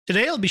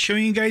Today I'll be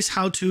showing you guys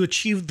how to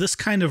achieve this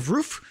kind of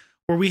roof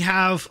where we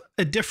have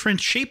a different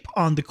shape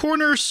on the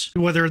corners,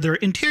 whether they're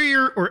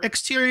interior or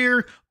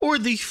exterior or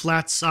the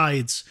flat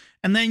sides.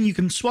 And then you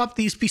can swap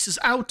these pieces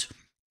out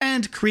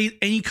and create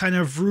any kind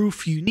of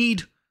roof you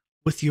need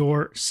with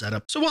your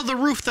setup. So while the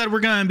roof that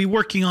we're going to be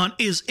working on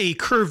is a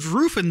curved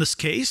roof in this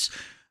case,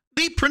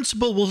 the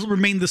principle will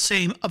remain the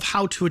same of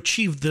how to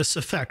achieve this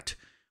effect,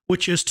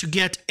 which is to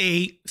get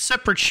a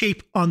separate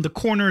shape on the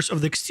corners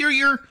of the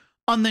exterior,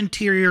 on the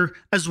interior,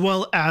 as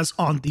well as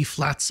on the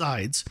flat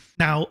sides.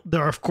 Now,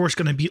 there are of course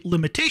going to be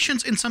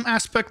limitations in some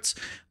aspects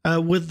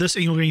with this,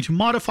 and you're going to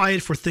modify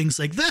it for things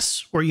like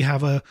this, where you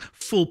have a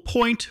full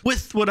point.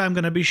 With what I'm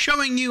going to be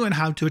showing you and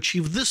how to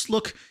achieve this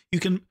look, you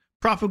can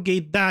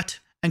propagate that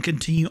and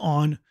continue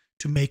on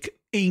to make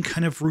any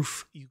kind of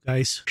roof you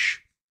guys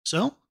wish.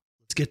 So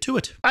let's get to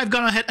it. I've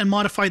gone ahead and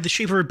modified the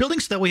shape of our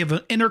building so that we have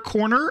an inner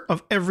corner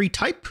of every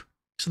type.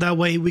 So that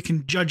way we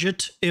can judge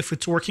it if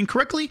it's working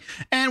correctly.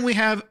 And we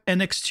have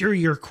an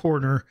exterior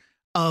corner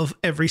of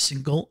every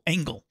single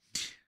angle,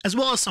 as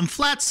well as some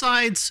flat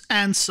sides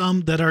and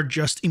some that are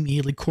just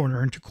immediately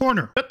corner into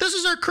corner. But this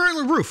is our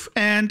current roof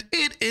and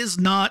it is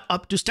not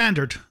up to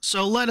standard.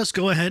 So let us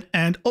go ahead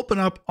and open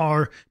up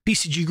our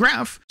PCG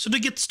graph. So to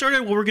get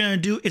started, what we're going to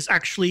do is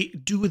actually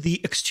do the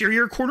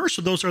exterior corner.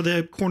 So those are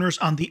the corners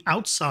on the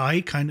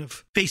outside, kind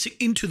of facing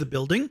into the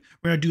building.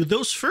 We're going to do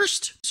those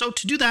first. So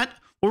to do that,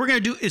 what we're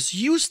going to do is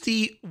use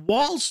the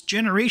walls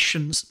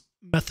generations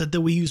method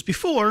that we used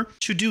before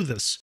to do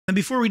this. And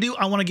before we do,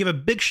 I want to give a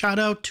big shout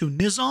out to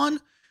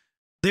Nizon.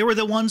 They were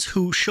the ones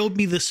who showed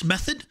me this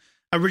method.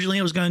 Originally,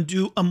 I was going to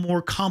do a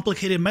more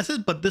complicated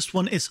method, but this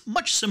one is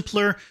much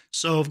simpler.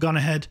 So I've gone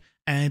ahead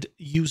and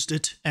used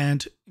it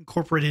and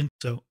incorporated.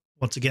 So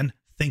once again,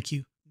 thank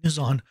you,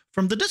 Nizon,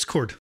 from the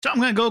Discord. So I'm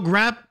going to go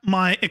grab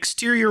my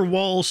exterior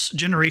walls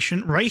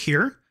generation right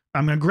here.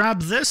 I'm going to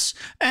grab this,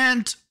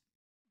 and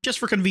just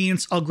for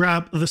convenience, I'll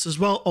grab this as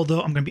well,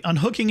 although I'm going to be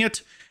unhooking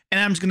it, and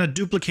I'm just going to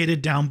duplicate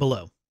it down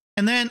below.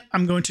 And then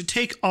I'm going to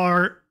take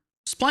our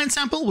spline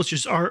sample, which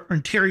is our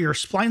interior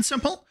spline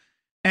sample,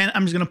 and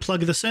I'm just going to plug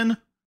this in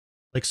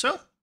like so.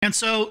 And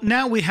so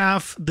now we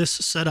have this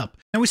set up.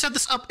 And we set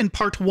this up in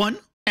part 1,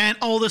 and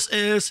all this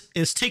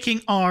is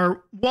taking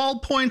our wall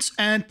points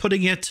and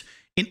putting it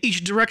in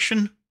each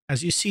direction,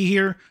 as you see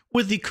here,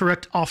 with the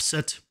correct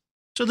offset.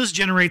 So this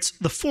generates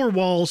the 4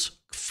 walls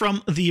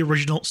from the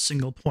original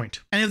single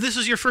point. And if this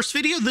is your first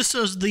video, this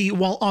is the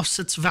wall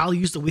offsets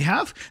values that we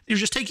have. You're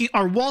just taking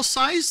our wall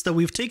size that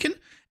we've taken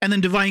and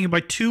then dividing it by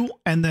 2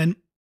 and then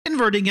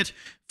inverting it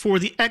for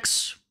the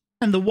X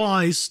and the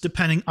Y's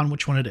depending on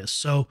which one it is.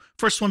 So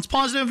first one's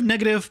positive,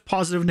 negative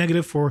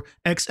for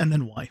X and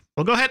then Y.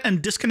 We'll go ahead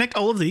and disconnect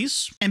all of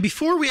these. And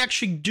before we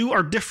actually do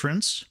our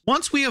difference,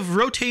 once we have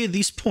rotated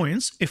these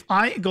points, if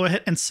I go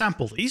ahead and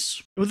sample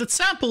these, with the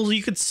samples,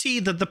 you could see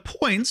that the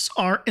points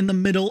are in the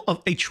middle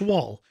of each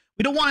wall.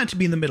 We don't want it to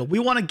be in the middle. We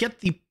want to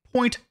get the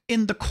point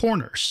in the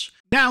corners.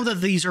 Now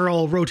that these are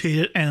all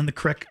rotated and in the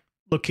correct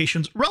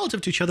locations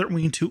relative to each other,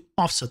 we need to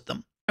offset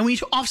them. And we need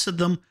to offset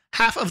them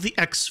half of the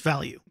X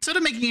value. Instead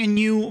of making a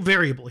new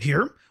variable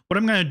here, what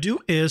I'm going to do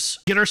is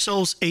get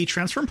ourselves a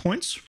transform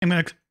points. I'm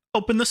going to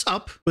open this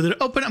up. With it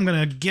open, I'm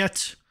going to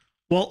get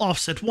wall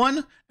offset 1,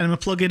 and I'm going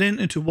to plug it in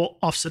into wall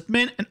offset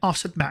min and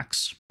offset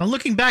max. Now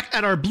looking back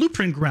at our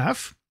blueprint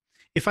graph,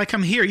 if I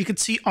come here, you can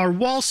see our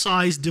wall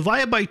size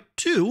divided by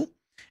 2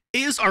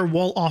 is our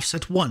wall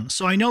offset 1.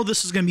 So I know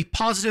this is going to be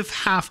positive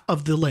half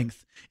of the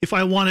length. If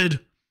I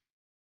wanted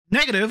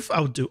negative, I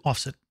would do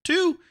offset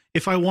 2.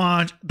 If I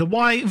want the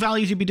Y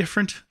value to be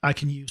different, I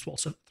can use wall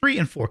offset 3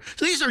 and 4.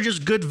 So these are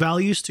just good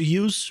values to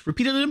use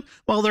repeatedly.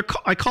 While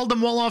I call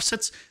them wall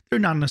offsets, they're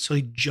not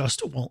necessarily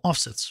just wall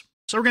offsets.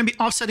 So we're going to be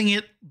offsetting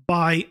it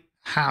by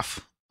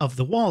half of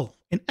the wall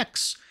in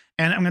X.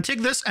 And I'm going to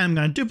take this and I'm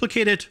going to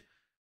duplicate it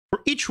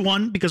for each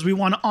one because we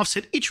want to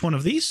offset each one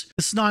of these.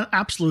 This is not an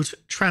absolute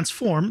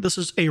transform. This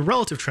is a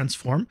relative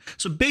transform.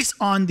 So based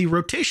on the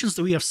rotations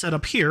that we have set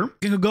up here,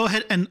 we can go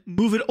ahead and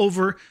move it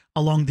over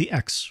along the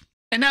X.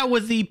 And now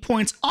with the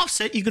points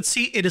offset, you can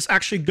see it is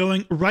actually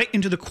going right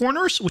into the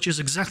corners, which is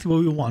exactly what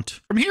we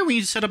want. From here, we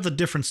need to set up the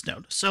difference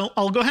node. So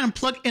I'll go ahead and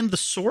plug in the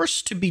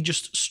source to be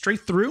just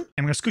straight through.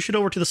 I'm going to scoosh it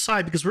over to the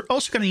side because we're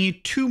also going to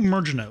need 2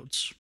 merge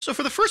nodes. So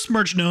for the first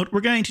merge node, we're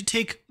going to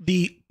take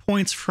the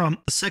points from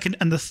the second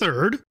and the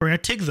third. We're going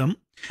to take them,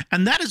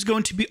 and that is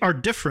going to be our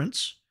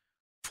difference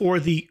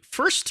for the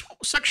first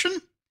section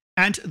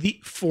and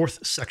the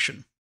fourth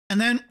section.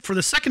 And then for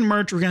the second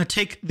merge, we're going to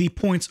take the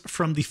points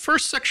from the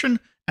first section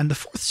and the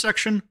fourth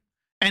section,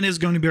 and is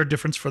going to be our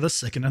difference for the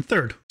second and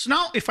third. So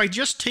now if I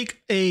just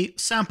take a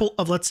sample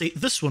of, let's say,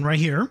 this one right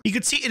here, you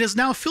can see it has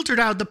now filtered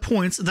out the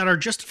points that are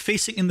just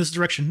facing in this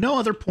direction. No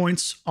other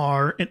points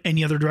are in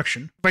any other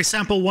direction. If I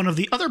sample one of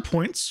the other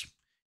points,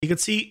 you can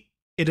see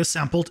it has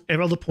sampled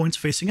all the points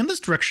facing in this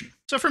direction.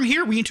 So from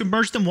here, we need to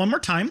merge them one more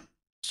time.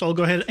 So I'll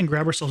go ahead and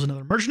grab ourselves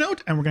another merge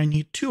node, and we're going to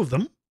need 2 of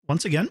them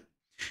once again.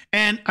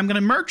 And I'm going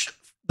to merge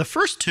the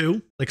first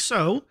 2 like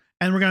so,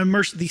 and we're going to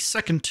merge the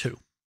second 2.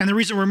 And the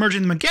reason we're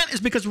merging them again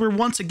is because we're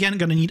once again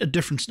going to need a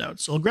difference node.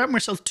 So I'll grab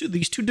myself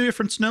these two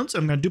difference nodes.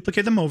 I'm going to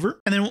duplicate them over.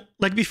 And then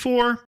like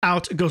before,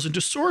 out goes into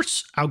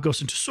source, out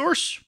goes into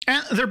source.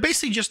 And they're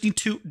basically just need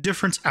to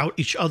difference out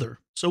each other.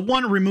 So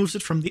one removes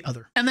it from the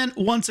other. And then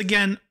once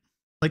again,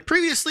 like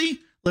previously,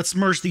 let's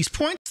merge these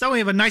points. So that way we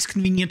have a nice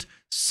convenient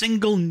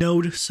single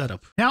node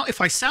setup. Now,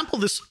 if I sample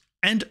this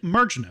and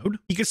merge node,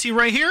 you can see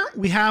right here,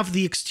 we have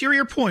the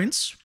exterior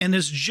points and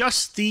there's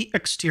just the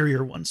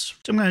exterior ones.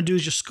 So I'm going to do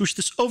is just scoosh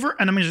this over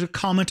and I'm going to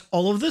comment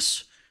all of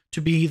this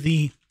to be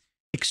the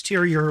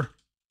exterior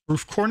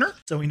roof corner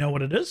so we know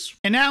what it is.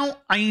 And now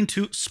I need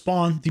to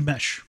spawn the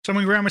mesh. So I'm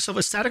going to grab myself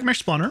a static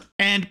mesh spawner.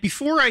 And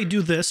before I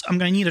do this, I'm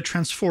going to need a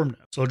transform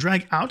node. So I'll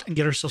drag out and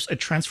get ourselves a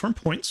transform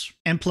points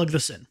and plug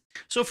this in.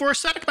 So for a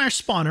static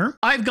mesh spawner,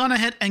 I've gone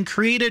ahead and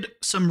created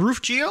some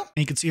roof geo. And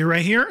you can see it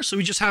right here. So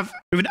we have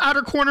an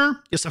outer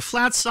corner, just a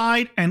flat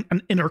side, and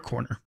an inner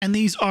corner. And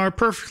these are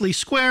perfectly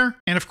square.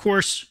 And of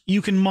course,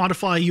 you can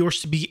modify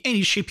yours to be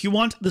any shape you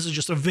want. This is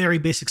just a very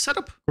basic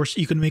setup. Of course,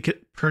 you can make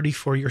it pretty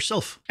for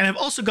yourself. And I've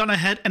also gone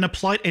ahead and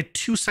applied a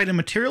two-sided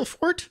material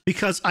for it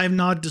because I've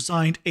not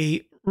designed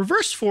a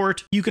reverse for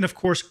it. You can of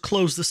course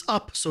close this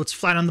up so it's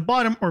flat on the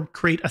bottom or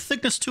create a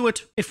thickness to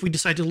it. If we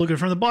decide to look at it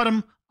from the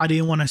bottom, I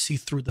didn't want to see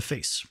through the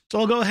face. So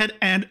I'll go ahead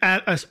and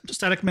add a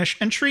static mesh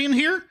entry in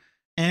here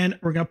and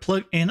we're going to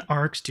plug in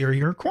our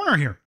exterior corner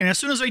here. And as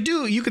soon as I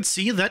do, you can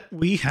see that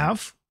we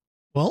have,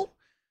 well,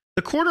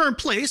 the corner in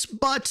place,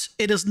 but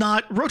it is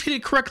not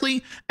rotated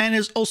correctly and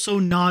is also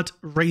not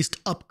raised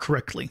up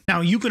correctly.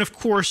 Now you can of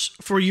course,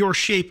 for your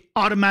shape,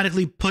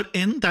 automatically put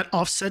in that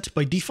offset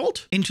by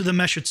default into the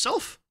mesh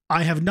itself.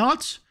 I have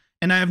not,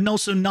 and I have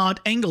also not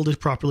angled it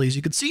properly, as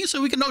you can see,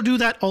 so we can now do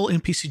that all in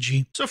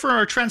PCG. So for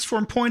our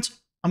transform points,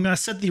 I'm going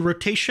to set the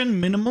rotation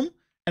minimum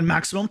and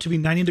maximum to be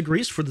 90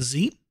 degrees for the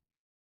Z.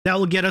 That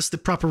will get us the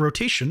proper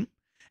rotation.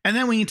 And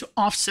then we need to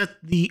offset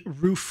the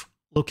roof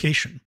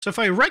location. So if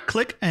I right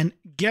click and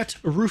get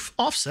roof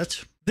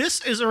offset,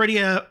 this is already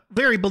a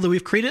variable that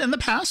we've created in the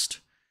past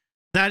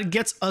that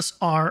gets us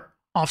our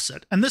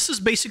offset. And this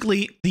is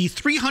basically the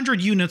 300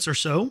 units or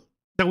so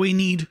that we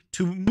need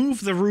to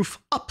move the roof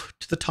up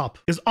to the top.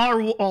 Because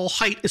our wall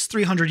height is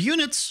 300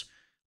 units.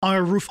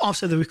 Our roof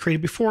offset that we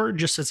created before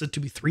just sets it to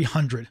be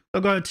 300.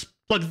 I'll go ahead and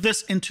plug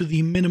this into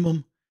the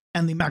minimum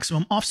and the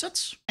maximum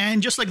offsets.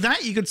 And just like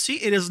that, you can see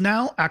it is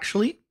now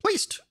actually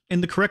placed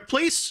in the correct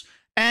place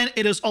and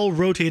it is all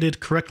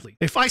rotated correctly.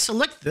 If I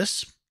select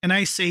this and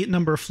I say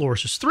number of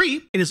floors is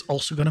 3, it is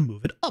also going to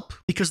move it up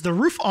because the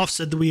roof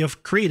offset that we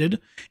have created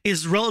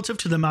is relative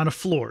to the amount of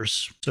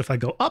floors. So if I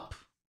go up,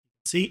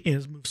 see,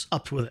 it moves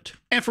up with it.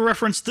 And for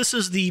reference, this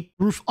is the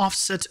roof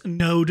offset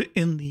node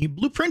in the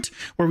blueprint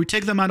where we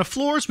take the amount of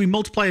floors, we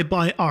multiply it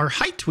by our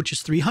height, which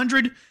is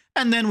 300,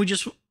 and then we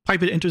just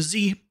pipe it into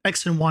Z.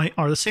 X and Y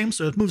are the same,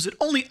 so it moves it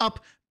only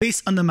up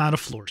based on the amount of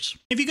floors.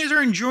 If you guys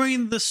are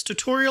enjoying this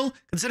tutorial,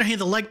 consider hitting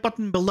the like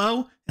button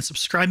below and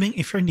subscribing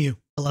if you're new.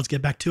 But let's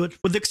get back to it.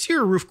 With the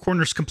exterior roof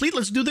corners complete,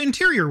 let's do the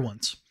interior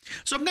ones.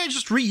 So I'm going to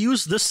just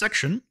reuse this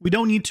section. We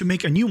don't need to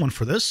make a new one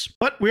for this,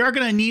 but we are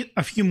going to need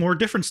a few more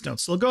difference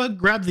nodes. So I'll go ahead and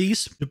grab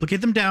these,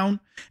 duplicate them down,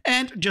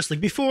 and just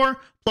like before,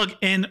 plug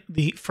in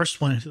the first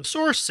one into the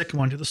source, second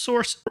one to the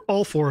source, for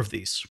all 4 of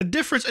these. The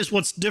difference is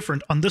what's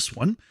different on this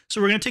one.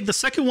 So we're going to take the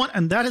second one,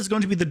 and that is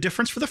going to be the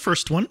difference for the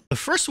first one. The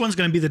first one is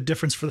going to be the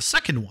difference for the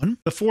second one.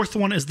 The fourth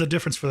one is the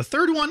difference for the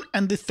third one,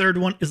 and the third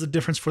one is the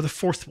difference for the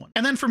fourth one.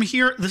 And then from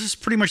here, this is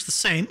pretty much the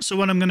same. So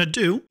what I'm going to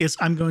do is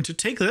I'm going to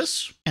take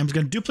this, and I'm just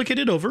going to duplicate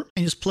it over,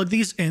 and just plug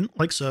these in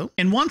like so.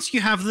 And once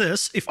you have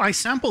this, if I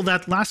sample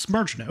that last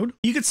merge node,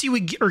 you can see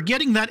we are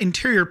getting that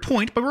interior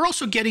point, but we're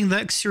also getting the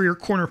exterior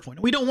corner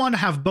point. We don't want to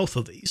have both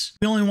of these.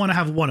 We only want to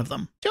have one of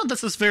them. So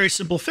that's this very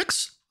simple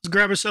fix. Let's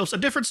grab ourselves a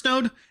difference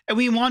node, and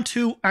we want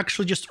to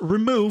actually just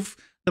remove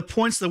the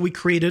points that we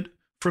created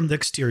from the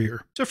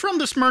exterior. So from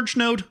this merge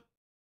node,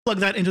 plug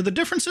that into the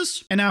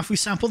differences. And now if we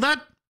sample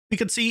that, we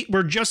can see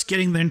we're just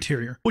getting the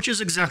interior, which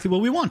is exactly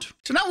what we want.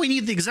 So now we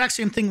need the exact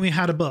same thing we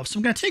had above. So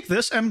I'm going to take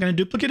this, and I'm going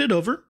to duplicate it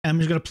over, and I'm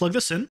just going to plug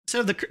this in.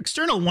 Instead of the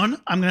external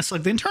one, I'm going to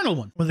select the internal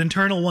one. With the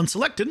internal one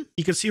selected,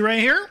 you can see right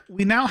here,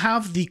 we now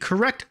have the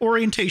correct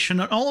orientation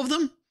on all of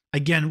them.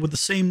 Again, with the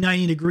same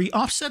 90-degree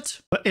offset,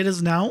 but it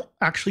is now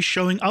actually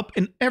showing up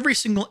in every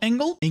single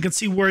angle. And you can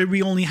see where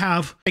we only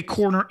have a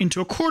corner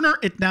into a corner,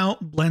 it now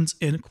blends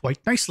in quite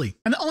nicely.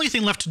 And the only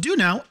thing left to do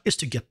now is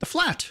to get the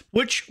flat,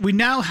 which we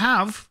now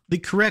have the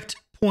correct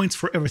points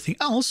for everything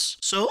else.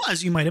 So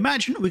as you might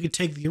imagine, we could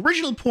take the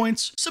original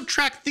points,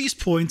 subtract these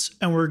points,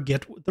 and we'll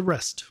get the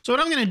rest. So what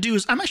I'm going to do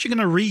is I'm actually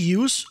going to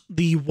reuse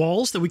the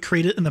walls that we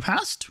created in the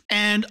past,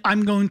 and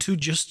I'm going to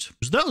just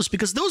use those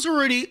because those are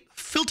already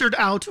filtered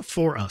out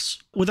for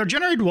us. With our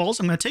generated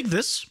walls, I'm going to take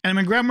this and I'm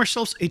going to grab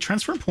ourselves a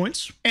transform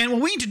points. And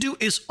what we need to do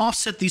is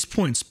offset these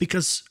points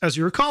because as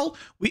you recall,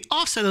 we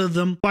offsetted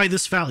them by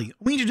this value.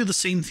 We need to do the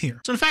same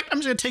here. So in fact, I'm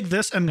just going to take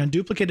this, I'm going to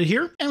duplicate it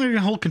here, and we're going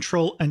to hold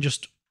control and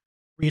just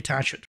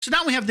reattach it. So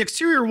now we have the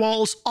exterior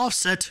walls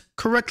offset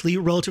correctly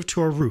relative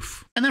to our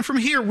roof. And then from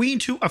here, we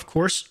need to, of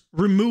course,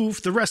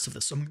 remove the rest of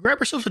this. So I'm gonna grab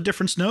ourselves a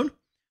difference node,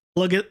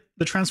 plug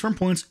the transform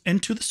points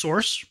into the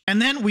source,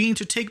 and then we need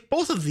to take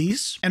both of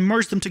these and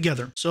merge them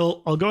together.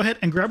 So I'll go ahead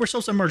and grab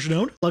ourselves a merge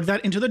node, plug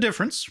that into the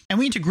difference, and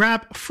we need to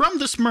grab from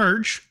this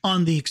merge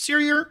on the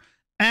exterior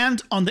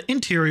and on the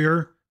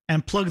interior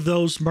and plug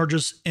those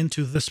merges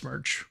into this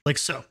merge, like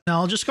so.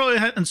 Now I'll just go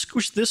ahead and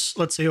squish this,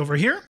 let's say over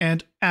here,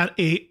 and add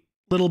a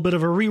little bit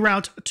of a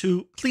reroute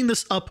to clean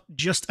this up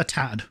just a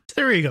tad. So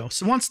there you go.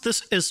 So once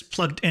this is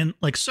plugged in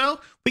like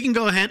so, we can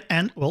go ahead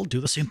and, well, do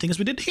the same thing as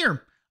we did here.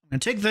 I'm gonna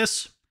take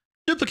this,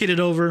 duplicate it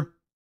over,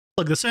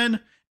 plug this in,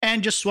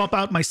 and just swap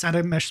out my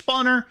static mesh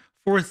spawner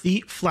for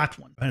the flat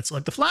one. And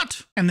select the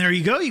flat, and there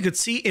you go. You could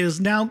see it is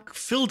now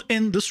filled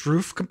in this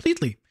roof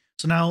completely.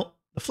 So now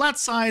the flat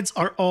sides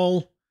are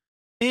all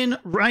in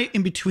right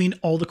in between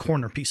all the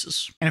corner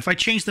pieces. And if I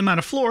change the amount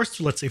of floors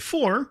to, let's say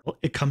 4, well,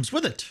 it comes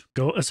with it.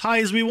 Go as high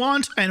as we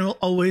want, and it will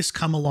always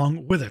come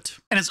along with it.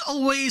 And as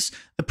always,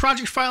 the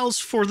project files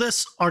for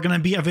this are going to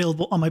be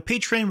available on my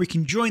Patreon, where you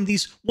can join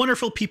these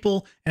wonderful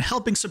people and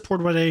helping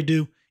support what I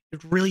do.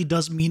 It really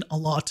does mean a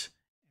lot.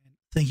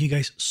 Thank you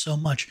guys so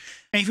much.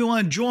 And if you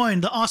want to join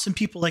the awesome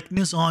people like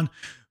Nizon,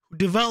 who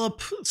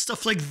develop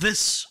stuff like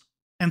this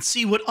and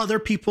see what other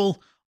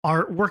people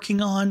are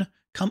working on,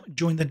 come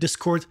join the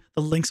Discord.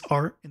 The links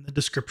are in the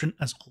description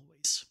as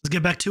always. Let's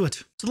get back to it.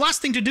 So the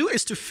last thing to do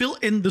is to fill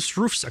in this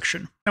roof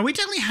section. Now we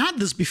definitely had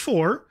this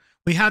before.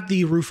 We had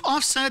the roof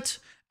offset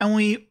and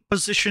we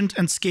positioned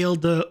and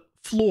scaled the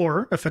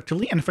floor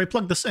effectively. And if I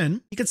plug this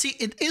in, you can see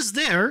it is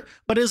there,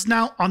 but is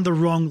now on the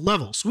wrong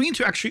level. So we need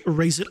to actually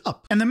raise it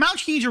up. And the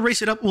amount you need to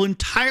raise it up will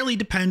entirely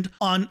depend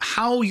on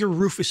how your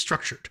roof is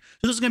structured.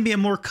 So this is going to be a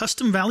more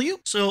custom value.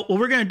 So what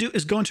we're going to do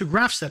is go into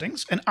graph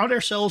settings and out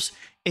ourselves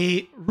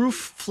a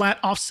roof flat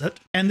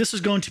offset. And this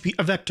is going to be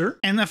a vector.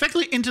 And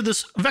effectively into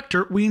this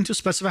vector, we need to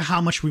specify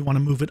how much we want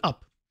to move it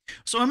up.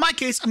 So in my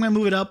case, I'm going to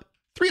move it up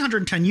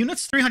 310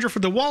 units, 300 for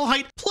the wall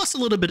height, plus a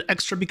little bit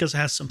extra because it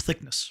has some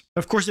thickness.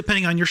 Of course,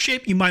 depending on your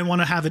shape, you might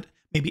want to have it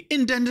maybe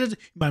indented,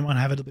 you might want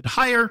to have it a bit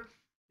higher.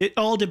 It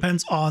all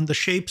depends on the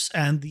shapes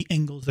and the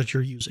angles that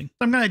you're using.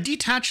 I'm going to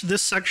detach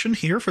this section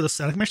here for the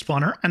static mesh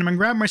spawner, and I'm going to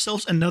grab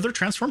myself another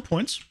transform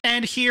points.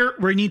 And here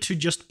we need to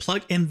just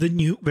plug in the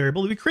new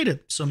variable that we created.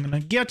 So I'm going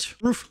to get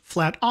roof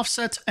flat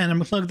offset, and I'm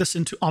going to plug this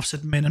into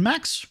offset min and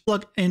max,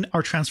 plug in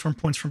our transform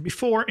points from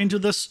before into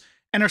this,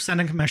 and our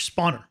static mesh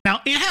spawner.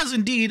 Now, it has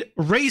indeed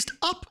raised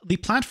up the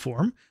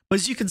platform, but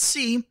as you can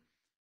see,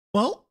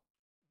 well,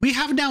 we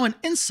have now an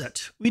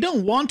inset. We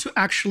don't want to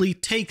actually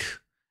take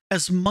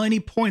as many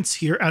points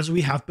here as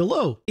we have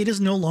below. It is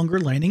no longer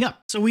lining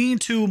up. So we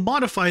need to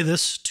modify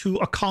this to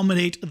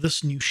accommodate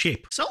this new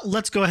shape. So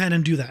let's go ahead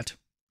and do that.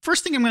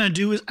 First thing I'm going to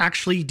do is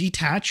actually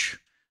detach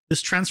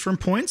this transform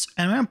points,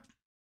 and I'm going to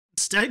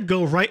instead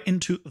go right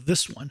into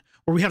this one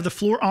where we have the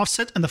floor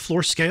offset and the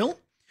floor scale.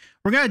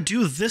 We're going to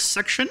do this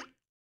section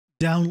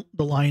down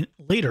the line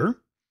later,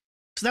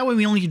 so that way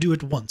we only do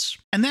it once.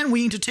 And then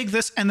we need to take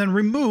this and then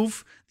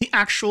remove the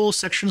actual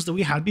sections that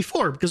we had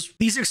before, because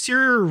these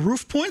exterior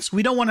roof points,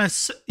 we don't want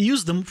to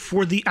use them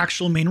for the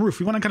actual main roof.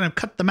 We want to kind of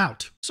cut them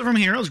out. So from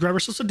here, let's grab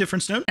ourselves a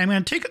difference node. I'm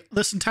going to take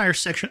this entire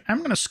section. I'm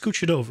going to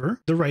scooch it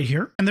over the right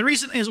here. And the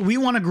reason is we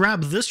want to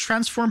grab this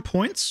transform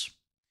points,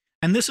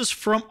 and this is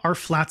from our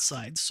flat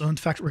sides. So in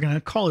fact, we're going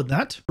to call it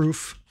that,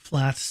 roof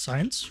flat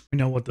sides. We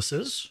know what this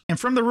is. And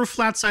from the roof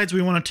flat sides,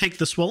 we want to take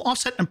this wall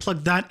offset and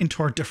plug that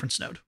into our difference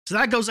node. So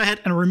that goes ahead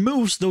and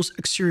removes those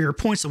exterior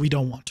points that we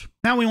don't want.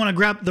 Now we want to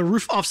grab the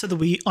roof offset that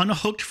we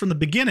unhooked from the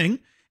beginning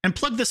and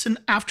plug this in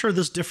after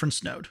this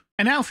difference node.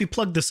 And now if we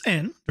plug this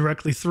in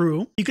directly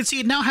through, you can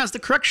see it now has the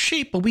correct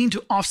shape, but we need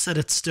to offset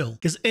it still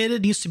because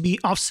it needs to be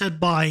offset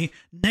by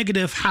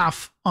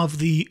 -half of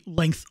the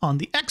length on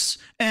the X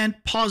and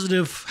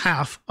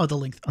 +half of the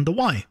length on the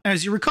Y.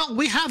 As you recall,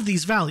 we have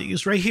these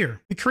values right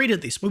here. We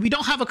created these, but we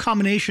don't have a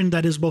combination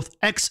that is both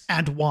X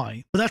and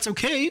Y. But that's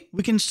okay.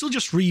 We can still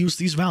just reuse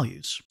these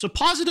values. So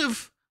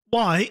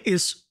 +Y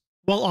is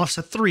wall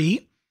offset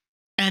 3.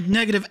 And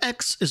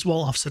 -X is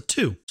wall offset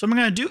 2. So what I'm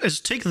going to do is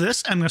take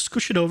this, I'm going to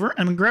squish it over, and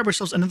I'm going to grab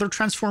ourselves another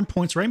transform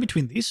points right in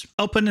between these,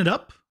 open it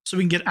up so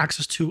we can get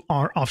access to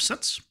our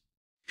offsets.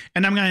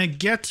 And I'm going to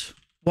get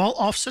wall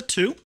offset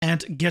 2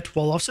 and get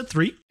wall offset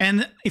 3.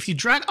 And if you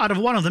drag out of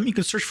one of them, you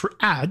can search for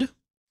add.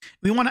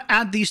 We want to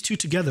add these two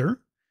together,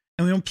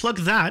 and we want to plug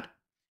that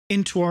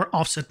into our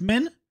offset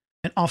min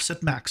and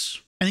offset max.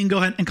 And then go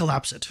ahead and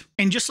collapse it.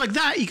 And just like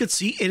that, you can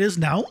see it is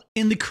now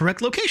in the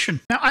correct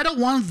location. Now, I don't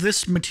want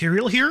this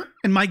material here.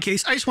 In my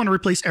case, I just want to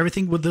replace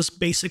everything with this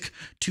basic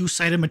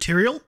two-sided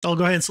material. So I'll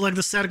go ahead and select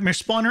the static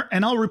mesh spawner,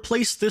 and I'll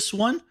replace this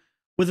one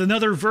with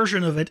another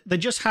version of it that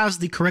just has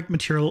the correct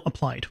material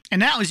applied. And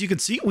now, as you can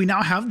see, we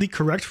now have the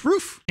correct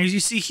roof. As you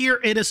see here,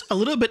 it is a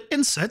little bit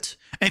inset.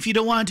 And if you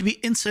don't want it to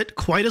be inset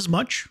quite as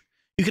much,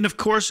 you can, of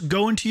course,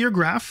 go into your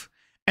graph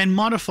and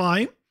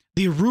modify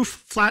the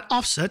roof flat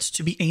offset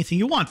to be anything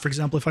you want. For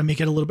example, if I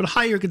make it a little bit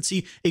higher, you can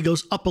see it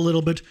goes up a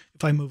little bit.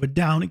 If I move it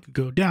down, it could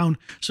go down.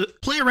 So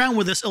play around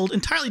with this. It'll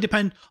entirely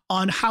depend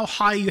on how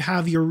high you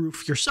have your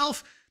roof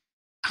yourself,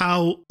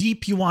 how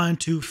deep you want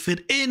to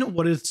fit in,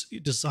 what it's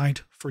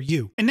designed for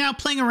you. And now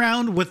playing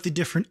around with the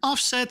different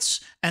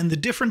offsets and the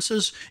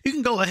differences, you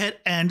can go ahead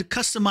and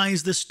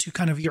customize this to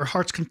kind of your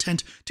heart's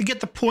content to get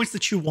the points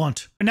that you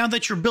want. And now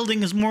that your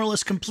building is more or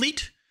less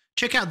complete,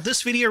 check out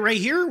this video right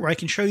here where I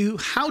can show you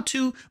how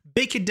to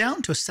bake it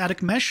down to a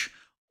static mesh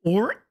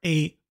or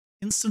a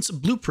instance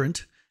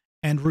blueprint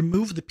and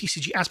remove the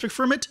PCG aspect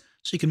from it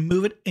so you can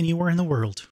move it anywhere in the world.